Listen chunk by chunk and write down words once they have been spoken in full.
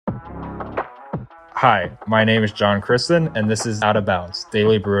Hi, my name is John Kristen, and this is Out of Bounds,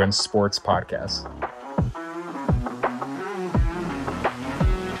 Daily Bruins Sports Podcast.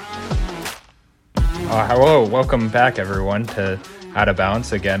 Hello, welcome back, everyone, to Out of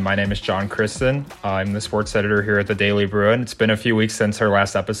Bounds. Again, my name is John Kristen. I'm the sports editor here at the Daily Bruin. It's been a few weeks since our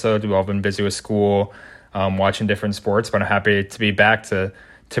last episode. We've all been busy with school, watching different sports, but I'm happy to be back to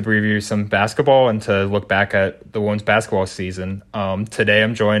preview some basketball and to look back at the women's basketball season. Today,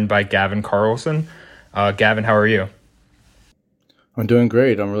 I'm joined by Gavin Carlson. Gavin, how are you? I'm doing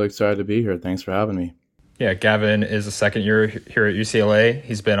great. I'm really excited to be here. Thanks for having me. Yeah, Gavin is a second year here at UCLA.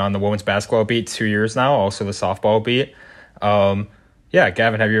 He's been on the women's basketball beat 2 years now, also the softball beat. Gavin,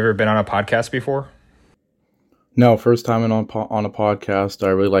 have you ever been on a podcast before? No, first time on a podcast. I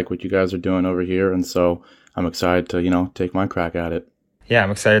really like what you guys are doing over here, and so I'm excited to, take my crack at it. Yeah,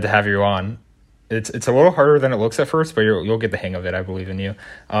 I'm excited to have you on. It's a little harder than it looks at first, but you'll get the hang of it. I believe in you.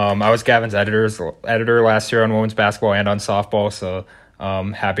 I was Gavin's editor last year on women's basketball and on softball, so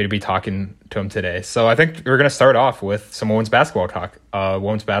happy to be talking to him today. So I think we're going to start off with some women's basketball talk.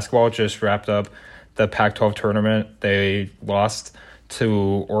 Women's basketball just wrapped up the Pac-12 tournament. They lost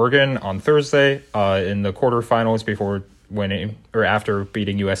to Oregon on Thursday in the quarterfinals before winning or after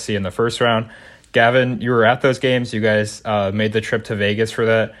beating USC in the first round. Gavin, you were at those games. You guys made the trip to Vegas for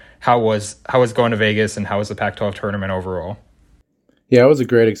that. How was going to Vegas, and how was the Pac-12 tournament overall? Yeah, it was a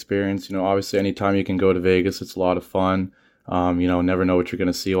great experience. Obviously anytime you can go to Vegas, it's a lot of fun. Never know what you're going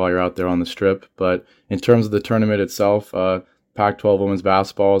to see while you're out there on the strip. But in terms of the tournament itself, Pac-12 women's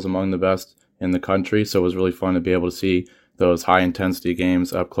basketball is among the best in the country. So it was really fun to be able to see those high intensity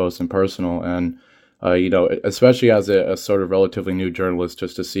games up close and personal. And, especially as a sort of relatively new journalist,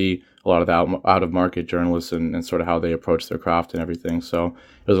 just to see a lot of the out of market journalists and sort of how they approach their craft and everything. So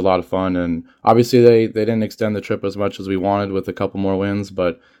it was a lot of fun. And obviously they didn't extend the trip as much as we wanted with a couple more wins,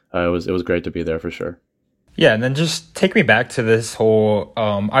 but it was great to be there for sure. Yeah, and then just take me back to this whole,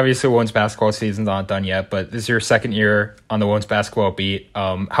 obviously women's basketball season's not done yet, but this is your second year on the women's basketball beat.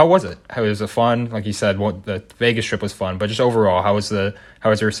 How was it? How was it fun? Like you said, the Vegas trip was fun, but just overall, how was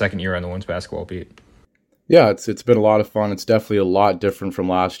your second year on the women's basketball beat? Yeah, it's been a lot of fun. It's definitely a lot different from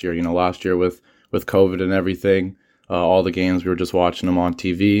last year. Last year with COVID and everything, all the games we were just watching them on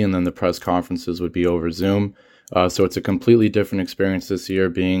TV, and then the press conferences would be over Zoom. So it's a completely different experience this year,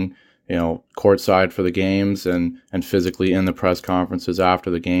 being courtside for the games and physically in the press conferences after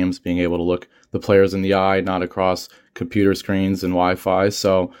the games, being able to look the players in the eye, not across computer screens and Wi-Fi.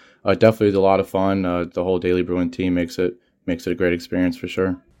 So definitely a lot of fun. The whole Daily Bruin team makes it a great experience for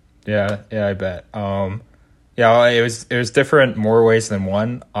sure. Yeah, I bet. It was different more ways than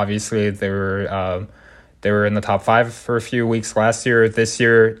one. Obviously, they were in the top five for a few weeks last year. This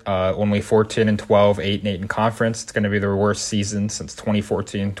year, only 14-12, 8-8 in conference. It's going to be their worst season since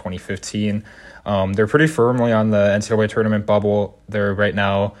 2014, 2015. They're pretty firmly on the NCAA tournament bubble. They're right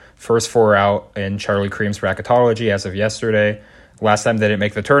now first four out in Charlie Cream's bracketology as of yesterday. Last time they didn't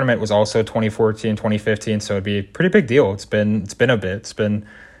make the tournament was also 2014, 2015, so it'd be a pretty big deal. It's been a bit. It's been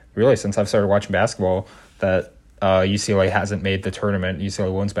really since I've started watching basketball that UCLA hasn't made the tournament.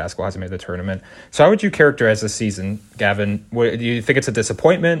 UCLA women's basketball hasn't made the tournament. So how would you characterize the season, Gavin? Do you think it's a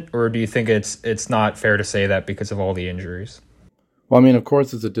disappointment, or do you think it's not fair to say that because of all the injuries? Well, I mean, of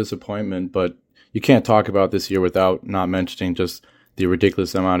course it's a disappointment, but you can't talk about this year without not mentioning just the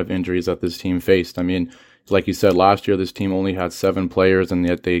ridiculous amount of injuries that this team faced. I mean, like you said, last year this team only had 7 players, and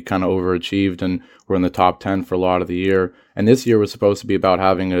yet they kind of overachieved and were in the top 10 for a lot of the year. And this year was supposed to be about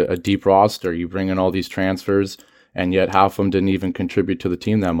having a deep roster. You bring in all these transfers, and yet half of them didn't even contribute to the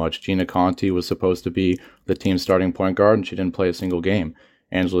team that much. Gina Conti was supposed to be the team's starting point guard, and she didn't play a single game.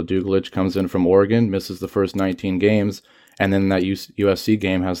 Angela Dugalich comes in from Oregon, misses the first 19 games, and then that USC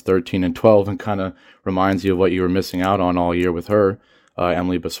game has 13-12 and kind of reminds you of what you were missing out on all year with her.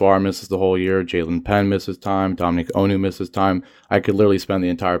 Emily Bessoir misses the whole year. Jalen Penn misses time. Dominic Onu misses time. I could literally spend the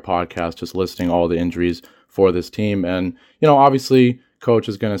entire podcast just listing all the injuries for this team. And, obviously, coach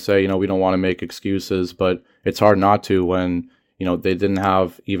is going to say, we don't want to make excuses, but it's hard not to when, they didn't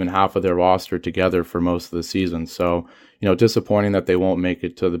have even half of their roster together for most of the season. So, disappointing that they won't make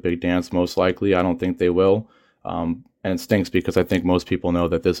it to the big dance, most likely. I don't think they will. And it stinks because I think most people know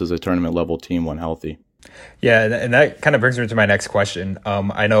that this is a tournament level team when healthy. Yeah, and that kind of brings me to my next question.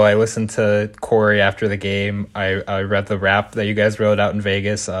 I know I listened to Corey after the game. I read the rap that you guys wrote out in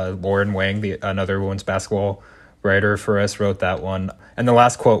Vegas. Lauren Wang, another women's basketball writer for us, wrote that one. And the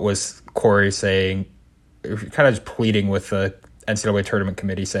last quote was Corey saying, kind of just pleading with the NCAA tournament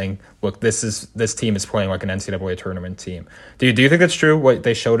committee saying, look, this team is playing like an NCAA tournament team. Do you think that's true, what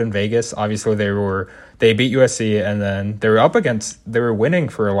they showed in Vegas? Obviously, they beat USC, and then they were winning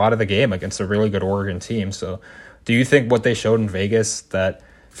for a lot of the game against a really good Oregon team. So do you think what they showed in Vegas, that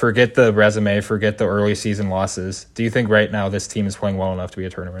forget the resume, forget the early season losses, do you think right now this team is playing well enough to be a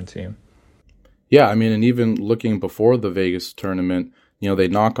tournament team? Yeah, I mean, and even looking before the Vegas tournament, they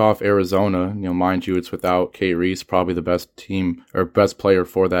knock off Arizona. Mind you, it's without Kate Reese, probably the best team or best player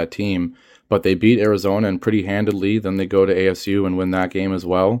for that team. But they beat Arizona and pretty handedly. Then they go to ASU and win that game as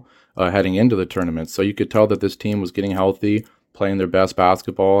well, heading into the tournament. So you could tell that this team was getting healthy, playing their best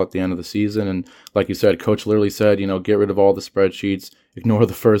basketball at the end of the season. And like you said, Coach literally said, get rid of all the spreadsheets, ignore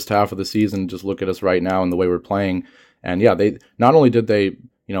the first half of the season, just look at us right now and the way we're playing. And yeah, they not only did they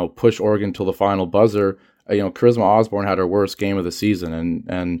push Oregon till the final buzzer. Charisma Osborne had her worst game of the season,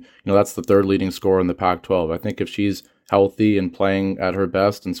 and that's the third leading scorer in the Pac-12. I think if she's healthy and playing at her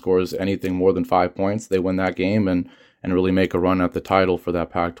best and scores anything more than 5 points, they win that game and really make a run at the title for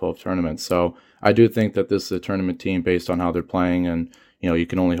that Pac-12 tournament. So I do think that this is a tournament team based on how they're playing, and you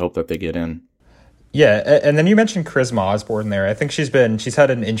can only hope that they get in. Yeah, and then you mentioned Charisma Osborne there. I think she's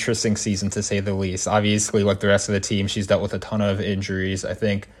had an interesting season, to say the least. Obviously, like the rest of the team, she's dealt with a ton of injuries. I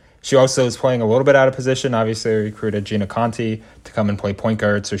think she also is playing a little bit out of position. Obviously, they recruited Gina Conti to come and play point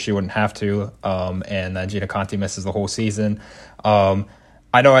guard, so she wouldn't have to. And then Gina Conti misses the whole season.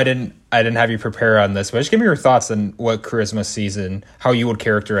 I know I didn't have you prepare on this, but just give me your thoughts on what Charisma's season, how you would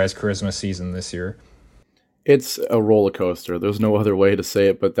characterize Charisma's season this year. It's a roller coaster. There's no other way to say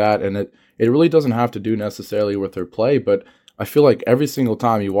it but that. And it really doesn't have to do necessarily with her play, but I feel like every single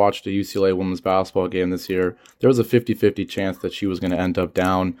time you watched a UCLA women's basketball game this year, there was a 50-50 chance that she was going to end up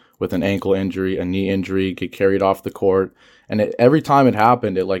down with an ankle injury, a knee injury, get carried off the court. And every time it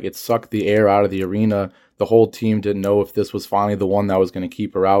happened, it sucked the air out of the arena. The whole team didn't know if this was finally the one that was going to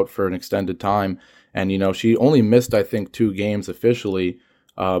keep her out for an extended time. And, she only missed, I think, 2 games officially.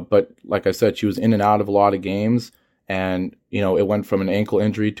 But like I said, she was in and out of a lot of games. And, it went from an ankle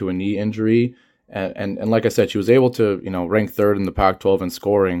injury to a knee injury. And like I said, she was able to, rank 3rd in the Pac-12 in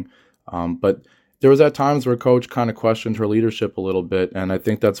scoring. But there was at times where Coach kind of questioned her leadership a little bit. And I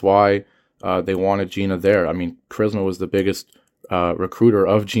think that's why they wanted Gina there. I mean, Charisma was the biggest recruiter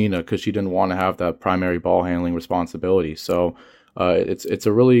of Gina because she didn't want to have that primary ball handling responsibility. So it's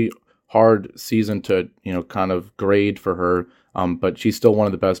a really hard season to, kind of grade for her. But she's still one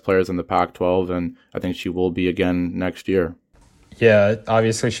of the best players in the Pac-12, and I think she will be again next year. Yeah,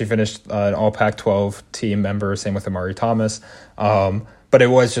 obviously she finished an all Pac-12 team member, same with Amari Thomas. But it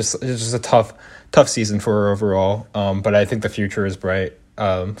was just a tough season for her overall. But I think the future is bright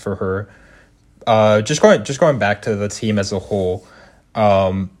for her. Just going back to the team as a whole.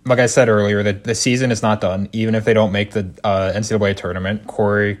 Like I said earlier, the season is not done. Even if they don't make the NCAA tournament,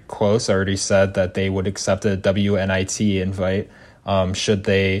 Corey Close already said that they would accept a WNIT invite should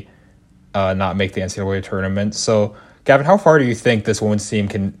they not make the NCAA tournament. So, Gavin, how far do you think this women's team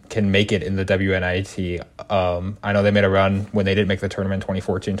can make it in the WNIT? I know they made a run when they didn't make the tournament in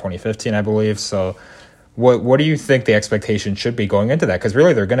 2014, 2015, I believe. So what do you think the expectation should be going into that? Because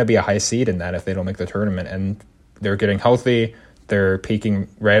really they're going to be a high seed in that if they don't make the tournament. And they're getting healthy. They're peaking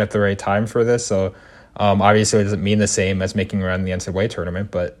right at the right time for this. So obviously it doesn't mean the same as making a run in the NCAA tournament,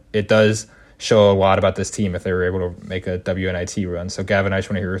 but it does show a lot about this team if they were able to make a WNIT run. So Gavin, I just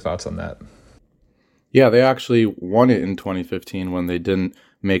want to hear your thoughts on that. Yeah, they actually won it in 2015 when they didn't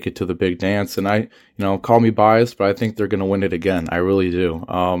make it to the big dance. And call me biased, but I think they're going to win it again. I really do.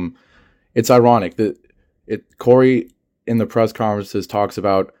 It's ironic that Corey in the press conferences talks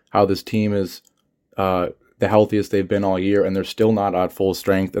about how this team is the healthiest they've been all year, and they're still not at full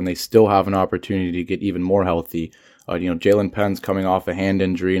strength, and they still have an opportunity to get even more healthy. Jalen Penn's coming off a hand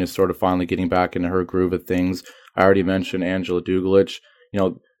injury and is sort of finally getting back into her groove of things. I already mentioned Angela Dugalich.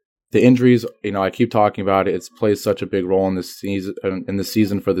 The injuries, I keep talking about it. It plays such a big role in this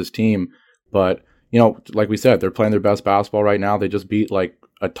season for this team. But, like we said, they're playing their best basketball right now. They just beat like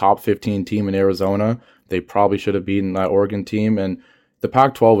a top 15 team in Arizona. They probably should have beaten that Oregon team. And the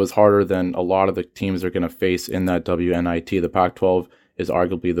Pac-12 is harder than a lot of the teams they're going to face in that WNIT. The Pac-12 is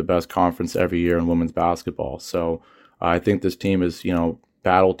arguably the best conference every year in women's basketball. So I think this team is,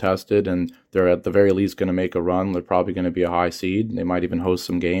 battle tested, and they're at the very least going to make a run. They're probably going to be a high seed. They might even host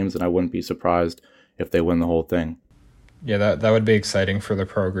some games, and I wouldn't be surprised if they win the whole thing. Yeah, that would be exciting for the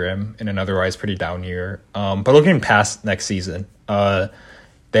program in an otherwise pretty down year. But looking past next season,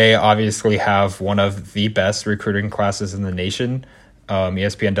 they obviously have one of the best recruiting classes in the nation.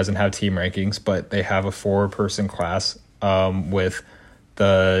 ESPN doesn't have team rankings, but they have a 4-person class with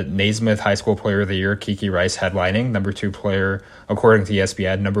the Naismith High School Player of the Year, Kiki Rice, headlining, number 2 player, according to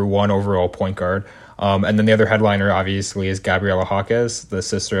ESPN, number 1 overall point guard. And then the other headliner, obviously, is Gabriela Jaquez, the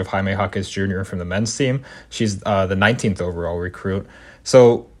sister of Jaime Jaquez Jr. from the men's team. She's the 19th overall recruit.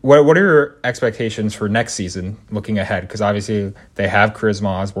 So what are your expectations for next season looking ahead? Because obviously they have Charisma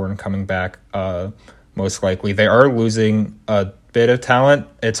Osborne coming back most likely. They are losing a bit of talent.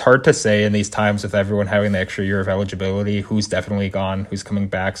 It's hard to say in these times with everyone having the extra year of eligibility who's definitely gone, who's coming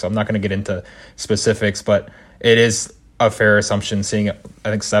back. So I'm not going to get into specifics, but it is a fair assumption seeing, I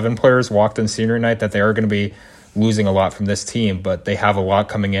think, 7 players walked in senior night that they are going to be losing a lot from this team, but they have a lot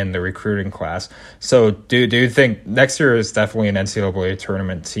coming in the recruiting class. So do you think next year is definitely an NCAA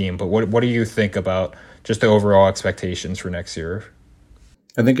tournament team, but what do you think about just the overall expectations for next year?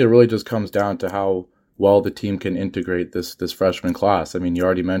 I think it really just comes down to how well the team can integrate this freshman class. I mean, you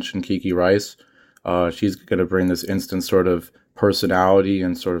already mentioned Kiki Rice. She's going to bring this instant sort of personality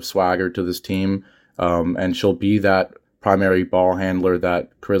and sort of swagger to this team, and she'll be that primary ball handler that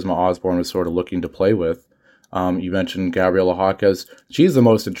Charisma Osborne was sort of looking to play with. You mentioned Gabriela Jaquez. She's the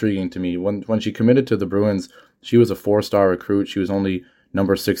most intriguing to me. When she committed to the Bruins, she was a 4-star recruit. She was only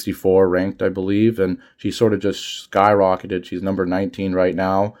number 64 ranked, I believe, and she sort of just skyrocketed. She's number 19 right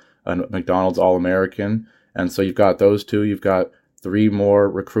now, a McDonald's All-American. And so you've got those two. You've got 3 more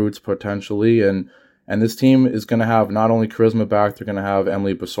recruits potentially, and this team is going to have not only Charisma back, they're going to have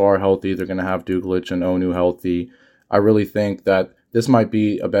Emily Bassar healthy, they're going to have Duglic and Onu healthy. I really think that this might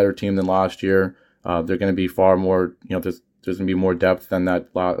be a better team than last year. They're going to be far more, there's going to be more depth than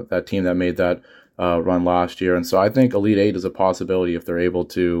that team that made that run last year. And so I think Elite Eight is a possibility if they're able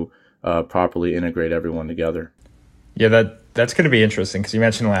to properly integrate everyone together. Yeah, that's going to be interesting because you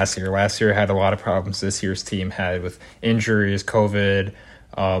mentioned last year. Last year had a lot of problems this year's team had with injuries, COVID,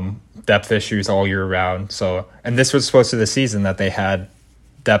 depth issues all year round. So, and this was supposed to be the season that they had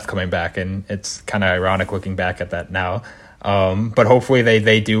depth coming back, and it's kind of ironic looking back at that now. But hopefully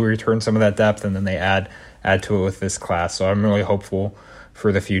they do return some of that depth, and then they add to it with this class. So I'm really hopeful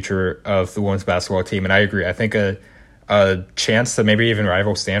for the future of the women's basketball team. And I agree. I think a chance to maybe even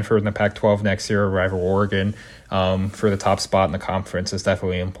rival Stanford in the Pac-12 next year, or rival Oregon for the top spot in the conference is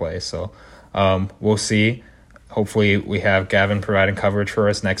definitely in play. So we'll see. Hopefully we have Gavin providing coverage for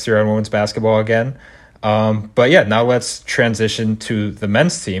us next year on women's basketball again. But yeah, now let's transition to the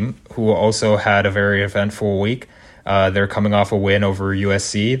men's team, who also had a very eventful week. They're coming off a win over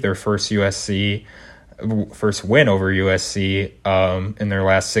USC, their first win over USC in their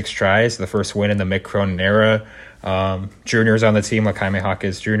last 6 tries, the first win in the Mick Cronin era. Juniors on the team, like Jaime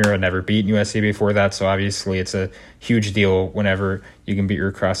Jaquez Jr., had never beaten USC before that, so obviously it's a huge deal whenever you can beat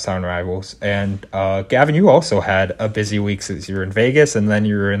your crosstown rivals. And Gavin, you also had a busy week since you were in Vegas, and then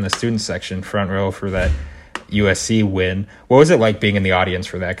you were in the student section front row for that USC win. What was it like being in the audience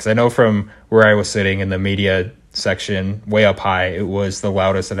for that? Because I know from where I was sitting in the media section way up high, it was the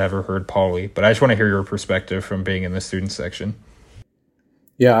loudest I'd ever heard Pauley. But I just want to hear your perspective from being in the student section.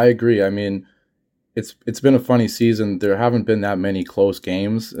 Yeah, I agree. I mean, it's been a funny season. There haven't been that many close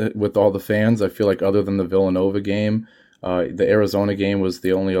games with all the fans. I feel like other than the Villanova game, the Arizona game was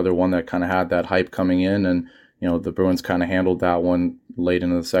the only other one that kind of had that hype coming in, and the Bruins kind of handled that one late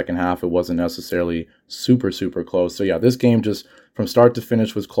into the second half. It wasn't necessarily super close. So yeah, this game just from start to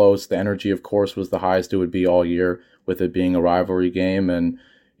finish was close. The energy, of course, was the highest it would be all year, with it being a rivalry game. And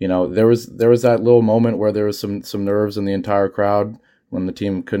there was that little moment where there was some nerves in the entire crowd when the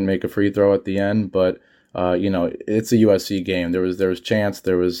team couldn't make a free throw at the end. But it's a USC game. There was chance.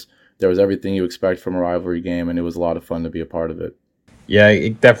 There was everything you expect from a rivalry game, and it was a lot of fun to be a part of it. Yeah,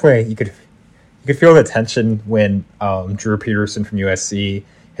 it definitely you could feel the tension when Drew Peterson from USC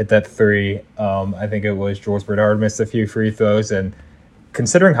hit that 3. I think it was Jules Bernard missed a few free throws, and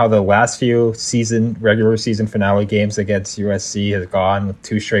considering how the last few regular season finale games against USC has gone, with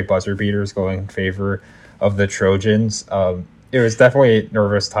 2 straight buzzer beaters going in favor of the Trojans, it was definitely a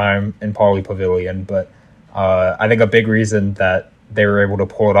nervous time in Pauley Pavilion. But I think a big reason that they were able to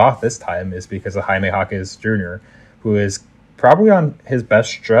pull it off this time is because of Jaime Jaquez Jr., who is probably on his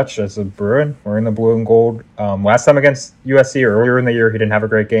best stretch as a Bruin, wearing the blue and gold. Last time against USC, earlier in the year, he didn't have a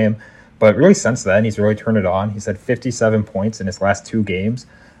great game. But really since then, he's really turned it on. He's had 57 points in his last 2 games.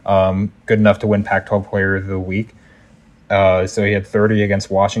 Good enough to win Pac-12 Player of the Week. So he had 30 against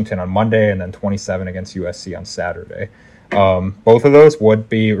Washington on Monday and then 27 against USC on Saturday. Both of those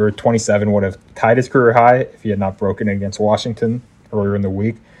 27 would have tied his career high if he had not broken against Washington earlier in the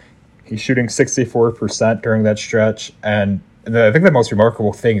week. He's shooting 64% during that stretch, and I think the most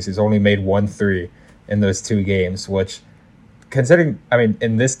remarkable thing is he's only made 1 3 in those 2 games, which, considering,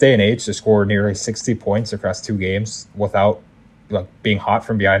 in this day and age, to score nearly 60 points across 2 games without like being hot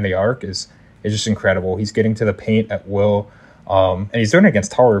from behind the arc is just incredible. He's getting to the paint at will, and he's doing it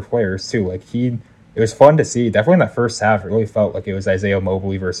against taller players too. It was fun to see. Definitely in that first half, it really felt like it was Isaiah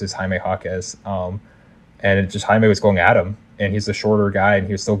Mobley versus Jaime Jaquez, and Jaime was going at him, and he's a shorter guy, and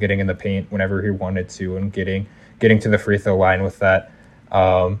he was still getting in the paint whenever he wanted to, and getting to the free throw line with that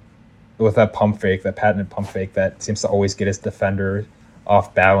pump fake, that patented pump fake that seems to always get his defender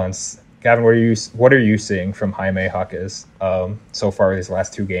off balance. Gavin, what are you seeing from Jaime Jaquez so far these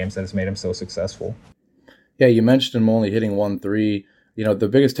last 2 games that has made him so successful? Yeah, you mentioned him only hitting 1 3. The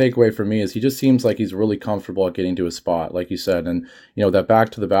biggest takeaway for me is he just seems like he's really comfortable at getting to a spot, like you said. And, that back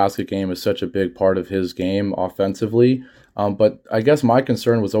to the basket game is such a big part of his game offensively. But I guess my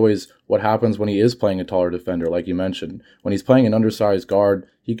concern was always what happens when he is playing a taller defender, like you mentioned. When he's playing an undersized guard,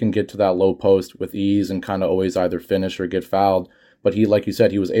 he can get to that low post with ease and kind of always either finish or get fouled. But he, like you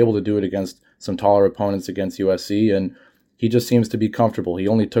said, he was able to do it against some taller opponents against USC, and he just seems to be comfortable. He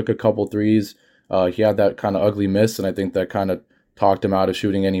only took a couple threes. He had that kind of ugly miss, and I think that kind of talked him out of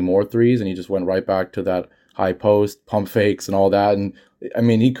shooting any more threes, and he just went right back to that high post, pump fakes, and all that. And I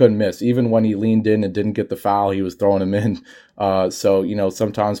mean, he couldn't miss. Even when he leaned in and didn't get the foul, he was throwing them in. So,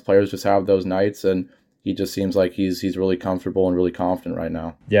 sometimes players just have those nights, and he just seems like he's really comfortable and really confident right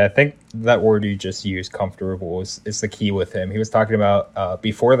now. Yeah, I think that word you just used, comfortable, is the key with him. He was talking about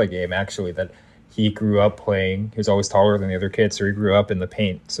before the game, actually, that he grew up playing. He was always taller than the other kids, so he grew up in the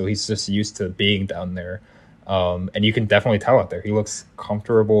paint. So he's just used to being down there. And you can definitely tell out there. He looks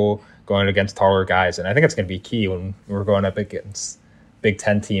comfortable going against taller guys. And I think it's going to be key when we're going up against Big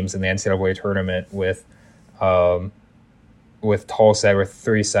Ten teams in the NCAA tournament with tall set with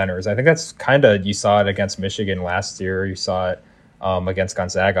 3 centers. I think that's kind of, you saw it against Michigan last year. You saw it against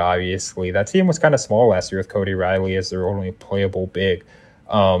Gonzaga, obviously. That team was kind of small last year with Cody Riley as their only playable big.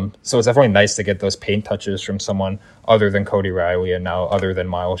 So it's definitely nice to get those paint touches from someone other than Cody Riley and now other than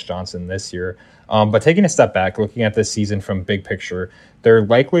Miles Johnson this year. But taking a step back, looking at this season from big picture, they're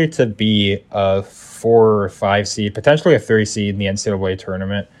likely to be a 4 or 5 seed, potentially a 3 seed in the NCAA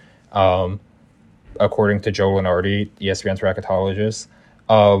tournament, according to Joe Lunardi, ESPN's bracketologist.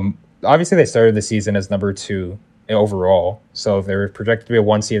 Obviously, they started the season as number 2 overall, so they're projected to be a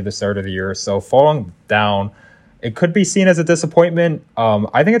 1 seed at the start of the year. So falling down, it could be seen as a disappointment.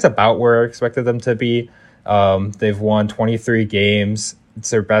 I think it's about where I expected them to be. They've won 23 games. It's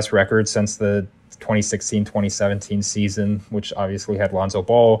their best record since the 2016-2017 season, which obviously had Lonzo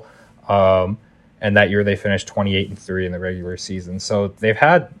Ball. And that year they finished 28-3 in the regular season. So they've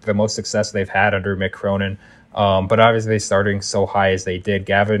had the most success they've had under Mick Cronin. But obviously starting so high as they did.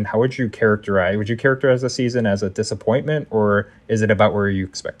 Gavin, how would you characterize? Would you characterize the season as a disappointment, or is it about where you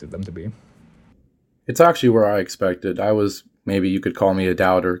expected them to be? It's actually where I expected. I was, maybe you could call me a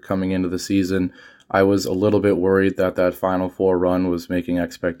doubter coming into the season. I was a little bit worried that Final Four run was making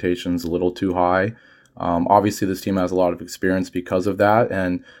expectations a little too high. Obviously, this team has a lot of experience because of that,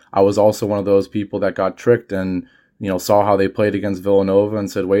 and I was also one of those people that got tricked and saw how they played against Villanova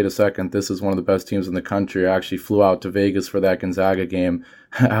and said, wait a second, this is one of the best teams in the country. I actually flew out to Vegas for that Gonzaga game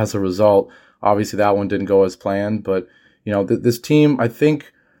as a result. Obviously, that one didn't go as planned, but this team, I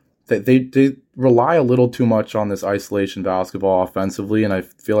think that they rely a little too much on this isolation basketball offensively, and I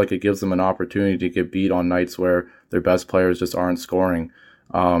feel like it gives them an opportunity to get beat on nights where their best players just aren't scoring.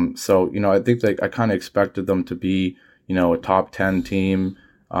 So I think that I kind of expected them to be, a top 10 team.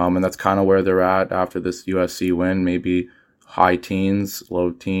 And that's kind of where they're at after this USC win, maybe high teens,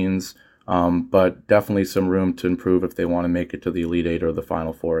 low teens. But definitely some room to improve if they want to make it to the Elite Eight or the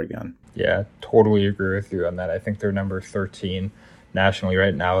Final Four again. Yeah, totally agree with you on that. I think they're number 13 nationally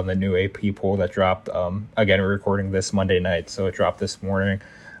right now in the new AP poll that dropped. Again, we're recording this Monday night, so it dropped this morning.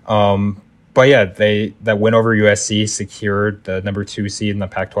 But yeah, that win over USC secured the number 2 seed in the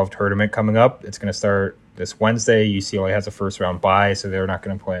Pac-12 tournament coming up. It's going to start this Wednesday. UCLA has a first round bye, so they're not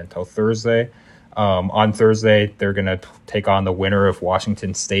going to play until Thursday. On Thursday, they're going to take on the winner of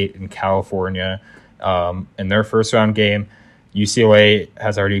Washington State and California in their first round game. UCLA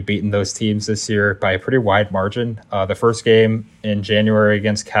has already beaten those teams this year by a pretty wide margin. The first game in January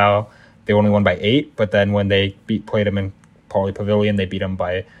against Cal, they only won by 8, but then when they played them in Pauley Pavilion, they beat them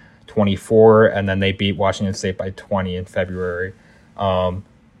by 24, and then they beat Washington State by 20 in February. So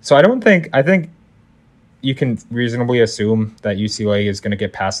I think you can reasonably assume that UCLA is going to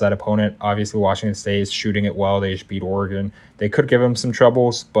get past that opponent. Obviously, Washington State is shooting it well. They just beat Oregon. They could give them some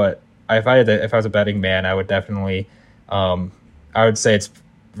troubles, but if I was a betting man, I would definitely, I would say it's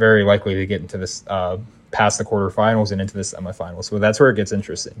very likely to get into this past the quarterfinals and into the semifinals. So that's where it gets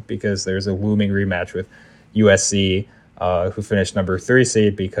interesting, because there's a looming rematch with USC, who finished number 3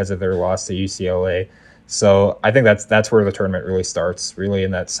 seed because of their loss to UCLA. So I think that's where the tournament really starts, really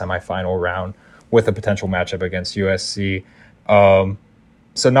in that semifinal round with a potential matchup against USC. Um,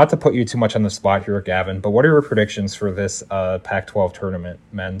 so not to put you too much on the spot here, Gavin, but what are your predictions for this Pac-12 tournament,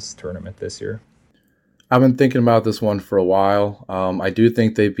 men's tournament this year? I've been thinking about this one for a while. I do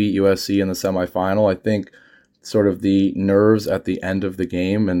think they beat USC in the semifinal. I think sort of the nerves at the end of the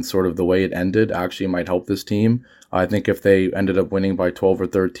game and sort of the way it ended actually might help this team. I think if they ended up winning by 12 or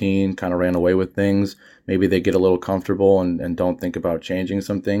 13, kind of ran away with things, maybe they get a little comfortable and don't think about changing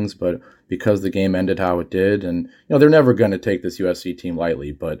some things. But because the game ended how it did, and they're never going to take this USC team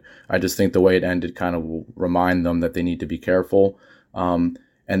lightly, but I just think the way it ended kind of will remind them that they need to be careful. And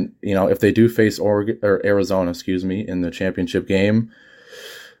if they do face Oregon or Arizona, in the championship game,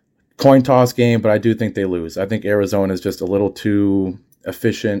 coin toss game, but I do think they lose. I think Arizona is just a little too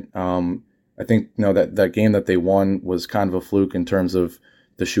efficient. I think that game that they won was kind of a fluke in terms of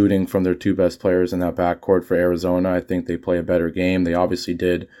the shooting from their two best players in that backcourt for Arizona. I think they play a better game. They obviously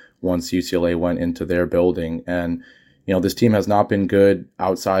did once UCLA went into their building. And this team has not been good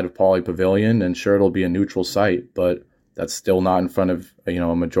outside of Pauley Pavilion, and sure, it'll be a neutral site, but that's still not in front of a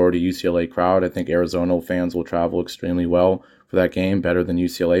majority UCLA crowd. I think Arizona fans will travel extremely well for that game, better than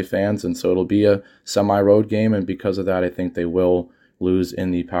UCLA fans, and so it'll be a semi-road game, and because of that, I think they will lose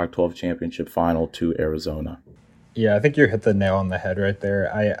in the Pac-12 championship final to Arizona. Yeah, I think you hit the nail on the head right there.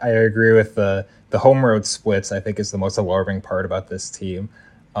 I agree with the home road splits. I think is the most alarming part about this team.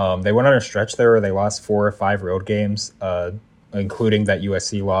 They went on a stretch there where they lost 4 or 5 road games, including that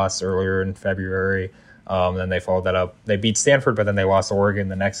USC loss earlier in February. Then they followed that up. They beat Stanford, but then they lost Oregon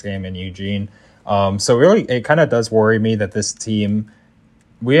the next game in Eugene. So really, it kind of does worry me that this team,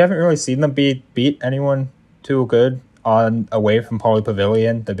 we haven't really seen them beat anyone too good on away from Pauley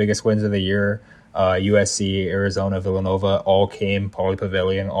Pavilion. The biggest wins of the year, USC, Arizona, Villanova, all came Pauley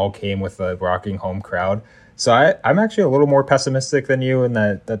Pavilion, all came with a rocking home crowd. So I'm actually a little more pessimistic than you in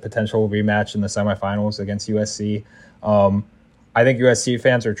that potential rematch in the semifinals against USC. I think USC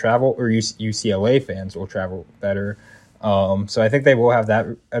fans or UCLA fans will travel better. So I think they will have that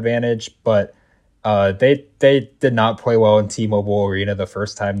advantage, but they did not play well in T-Mobile Arena the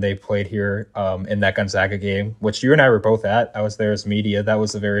first time they played here in that Gonzaga game, which you and I were both at. I was there as media. That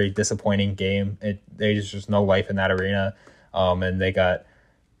was a very disappointing game. There's just no life in that arena, and they got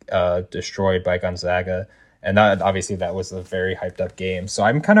destroyed by Gonzaga. And that was a very hyped up game. So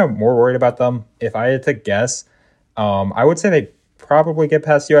I'm kind of more worried about them. If I had to guess, I would say they probably get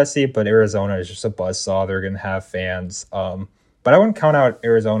past USC, but Arizona is just a buzzsaw. They're going to have fans. But I wouldn't count out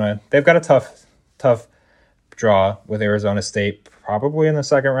Arizona. They've got a tough draw with Arizona State, probably in the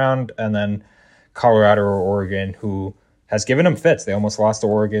second round, and then Colorado or Oregon, who has given them fits. They almost lost to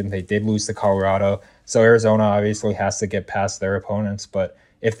Oregon. They did lose to Colorado. So Arizona obviously has to get past their opponents, but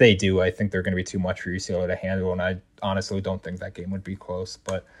if they do, I think they're going to be too much for UCLA to handle, and I honestly don't think that game would be close,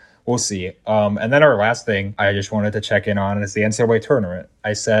 but we'll see. And then our last thing I just wanted to check in on is the NCAA tournament.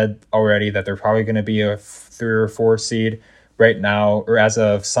 I said already that they're probably going to be a 3 or 4 seed right now, or as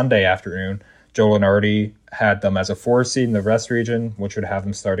of Sunday afternoon. Joe Lunardi had them as a 4 seed in the West region, which would have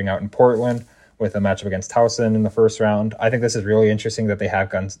them starting out in Portland with a matchup against Towson in the first round. I think this is really interesting that they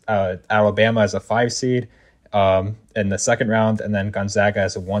have Alabama as a 5 seed in the second round, and then Gonzaga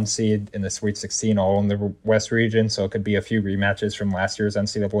as a 1 seed in the Sweet 16, all in the West region. So it could be a few rematches from last year's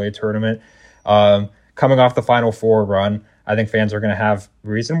NCAA tournament. Coming off the Final Four run, I think fans are going to have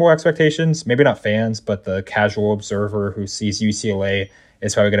reasonable expectations. Maybe not fans, but the casual observer who sees UCLA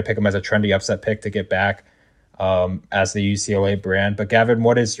is probably going to pick them as a trendy upset pick to get back as the UCLA brand. But Gavin,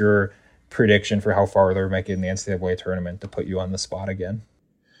 what is your prediction for how far they're making the NCAA tournament, to put you on the spot again?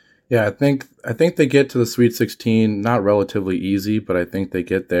 Yeah, I think they get to the Sweet 16, not relatively easy, but I think they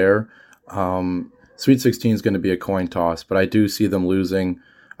get there. Sweet 16 is going to be a coin toss, but I do see them losing.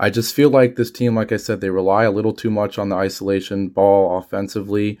 I just feel like this team, like I said, they rely a little too much on the isolation ball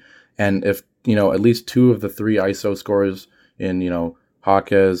offensively. And if, at least 2 of the 3 ISO scorers in,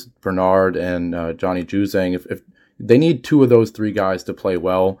 Jaquez, Bernard, and Johnny Juzang, if they need 2 of those 3 guys to play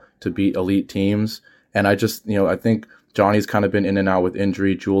well to beat elite teams. And I just, I think Johnny's kind of been in and out with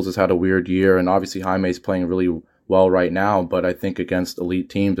injury. Jules has had a weird year, and obviously Jaime's playing really well right now, but I think against elite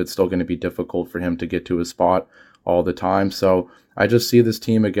teams, it's still going to be difficult for him to get to his spot all the time. So I just see this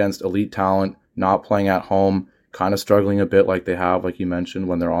team against elite talent, not playing at home, kind of struggling a bit like they have, like you mentioned,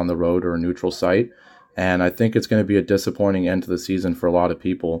 when they're on the road or a neutral site. And I think it's going to be a disappointing end to the season for a lot of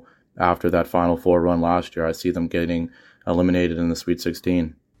people after that Final Four run last year. I see them getting eliminated in the Sweet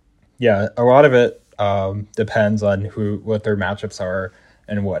 16. Yeah, a lot of it depends on what their matchups are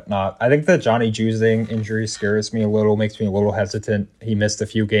and whatnot. I think the Johnny Juzang injury scares me a little, makes me a little hesitant. He missed a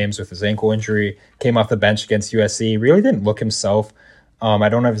few games with his ankle injury, came off the bench against USC, really didn't look himself. I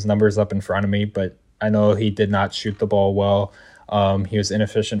don't have his numbers up in front of me, but I know he did not shoot the ball well. He was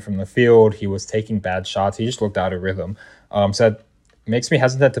inefficient from the field. He was taking bad shots. He just looked out of rhythm. So that makes me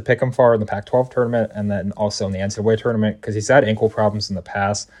hesitant to pick him far in the Pac-12 tournament and then also in the NCAA tournament because he's had ankle problems in the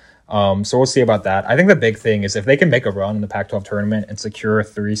past. So we'll see about that. I think the big thing is if they can make a run in the Pac-12 tournament and secure a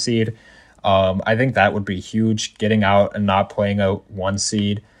 3 seed, I think that would be huge, getting out and not playing a 1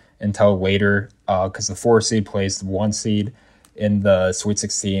 seed until later because the 4 seed plays the 1 seed in the Sweet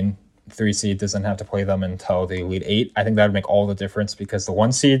 16. 3 seed doesn't have to play them until the Elite 8. I think that would make all the difference because the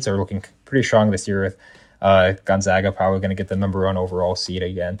 1 seeds are looking pretty strong this year with Gonzaga probably going to get the number 1 overall seed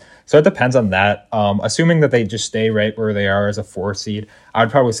again. So it depends on that. Assuming that they just stay right where they are as a 4 seed, I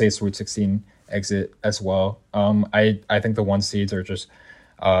would probably say Sweet 16 exit as well. I think the 1 seeds are just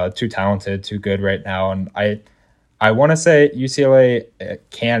too talented, too good right now. And I want to say UCLA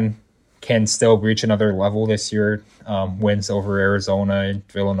can still reach another level this year. Wins over Arizona and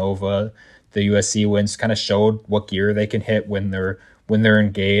Villanova, the USC wins kind of showed what gear they can hit when they're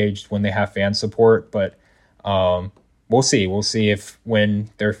engaged, when they have fan support. But we'll see. We'll see if when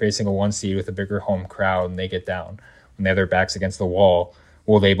they're facing a 1 seed with a bigger home crowd and they get down, when they have their backs against the wall,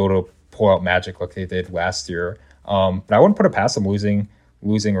 will they be able to pull out magic like they did last year? But I wouldn't put it past them losing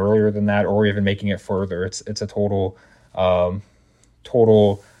earlier than that or even making it further. It's a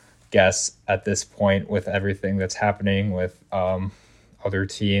total guess at this point with everything that's happening with other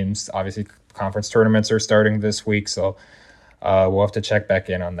teams. Obviously, conference tournaments are starting this week, so we'll have to check back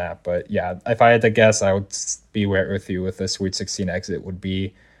in on that. But yeah, if I had to guess, I would be right with you with the Sweet 16 exit would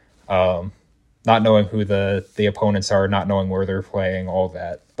be not knowing who the opponents are, not knowing where they're playing, all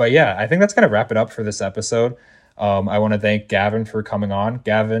that. But yeah, I think that's going to wrap it up for this episode. I want to thank Gavin for coming on.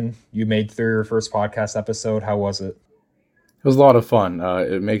 Gavin, you made through your first podcast episode. How was it? It was a lot of fun.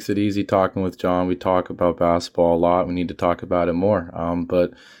 It makes it easy talking with John. We talk about basketball a lot. We need to talk about it more.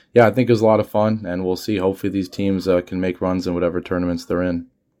 But yeah, I think it was a lot of fun, and we'll see. Hopefully these teams can make runs in whatever tournaments they're in.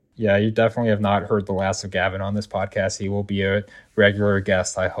 Yeah, you definitely have not heard the last of Gavin on this podcast. He will be a regular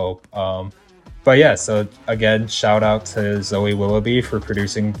guest, I hope. But yeah, so again, shout out to Zoe Willoughby for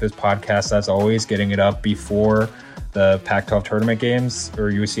producing this podcast as always, getting it up before the Pac-12 tournament games or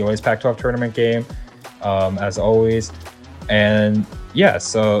UCLA's Pac-12 tournament game, as always. And yeah,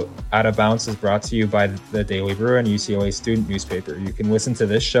 so Out of Bounds is brought to you by the Daily Bruin, UCLA student newspaper. You can listen to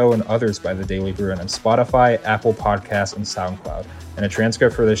this show and others by the Daily Bruin on Spotify, Apple Podcasts, and SoundCloud. And a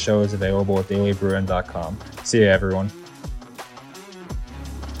transcript for this show is available at dailybruin.com. See you, everyone.